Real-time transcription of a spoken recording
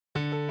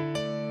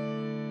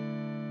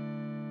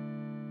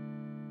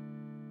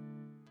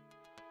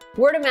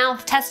Word of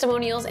mouth,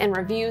 testimonials, and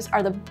reviews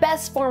are the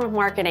best form of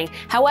marketing.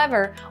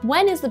 However,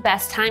 when is the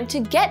best time to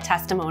get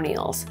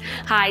testimonials?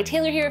 Hi,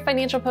 Taylor here at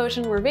Financial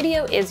Potion, where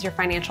video is your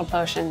financial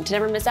potion. To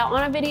never miss out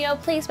on a video,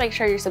 please make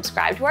sure you're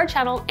subscribed to our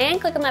channel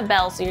and click on that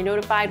bell so you're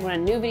notified when a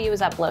new video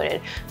is uploaded.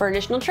 For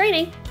additional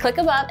training, click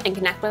above and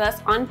connect with us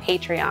on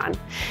Patreon.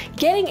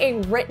 Getting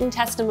a written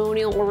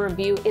testimonial or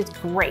review is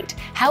great.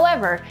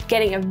 However,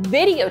 getting a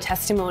video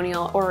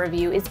testimonial or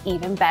review is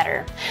even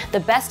better. The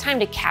best time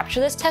to capture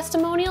this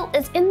testimonial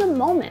is in the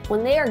moment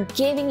when they are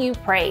giving you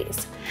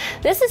praise.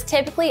 This is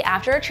typically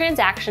after a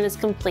transaction is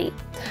complete.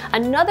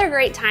 Another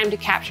great time to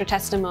capture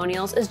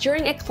testimonials is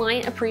during a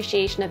client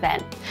appreciation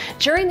event.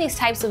 During these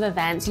types of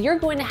events, you're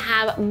going to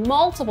have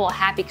multiple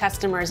happy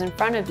customers in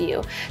front of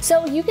you,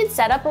 so you can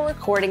set up a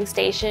recording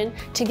station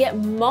to get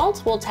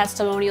multiple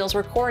testimonials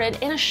recorded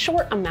in a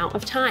short amount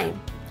of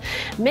time.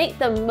 Make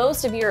the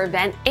most of your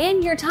event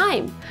and your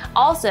time.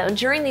 Also,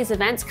 during these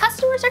events,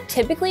 customers are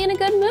typically in a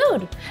good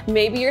mood.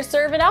 Maybe you're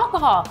serving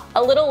alcohol.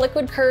 A little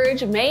liquid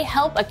courage may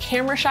help a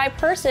camera-shy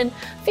person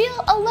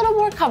feel a little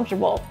more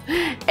comfortable.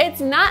 It's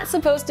not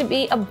supposed to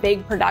be a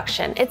big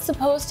production. It's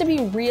supposed to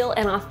be real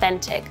and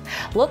authentic.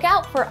 Look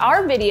out for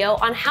our video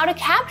on how to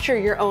capture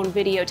your own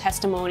video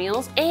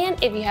testimonials, and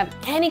if you have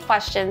any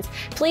questions,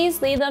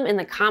 please leave them in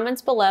the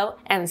comments below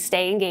and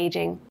stay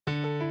engaging.